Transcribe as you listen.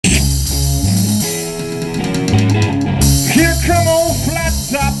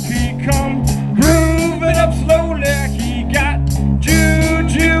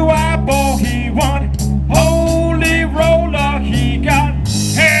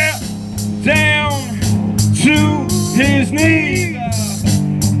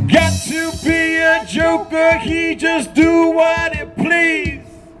Joker, he just do what it please.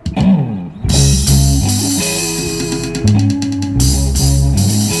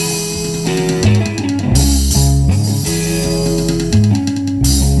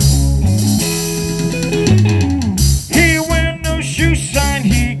 He wear no shoe shine,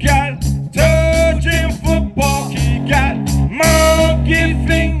 he got touching football, he got monkey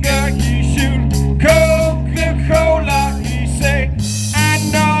finger, he shoot Coca-Cola, he say, I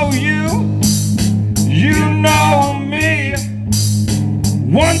know you, you know me.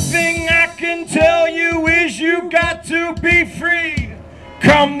 One thing I can tell you is you got to be free.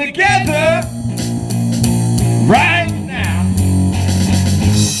 Come together right now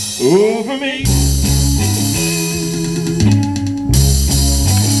over me.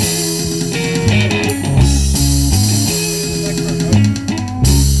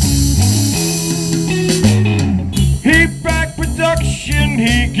 He back production,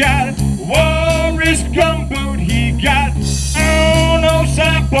 he got Warris Gumboot, he got Ono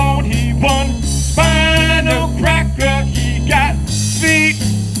Sapone, he won Spinal Cracker, he got feet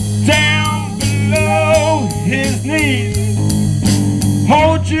down below his knees.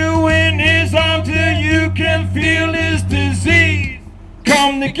 Hold you in his arm till you can feel his disease.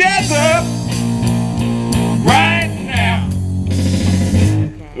 Come together right now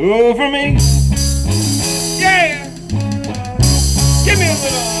over me. Yeah, give me a little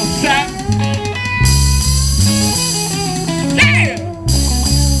sap. Yeah.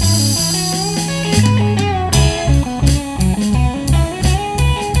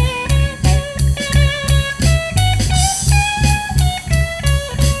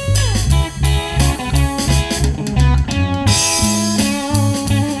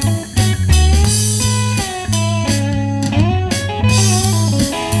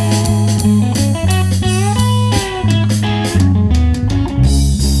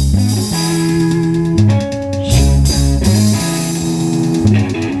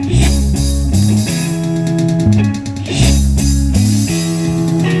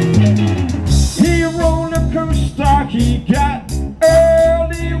 He got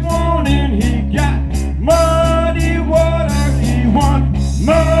early warning, he got muddy water, he won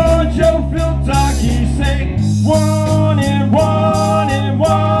mojo filter, he say 1 and 1 and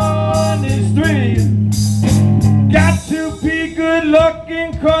 1 is 3. Got to be good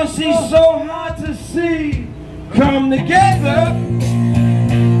looking cause he's so hard to see. Come together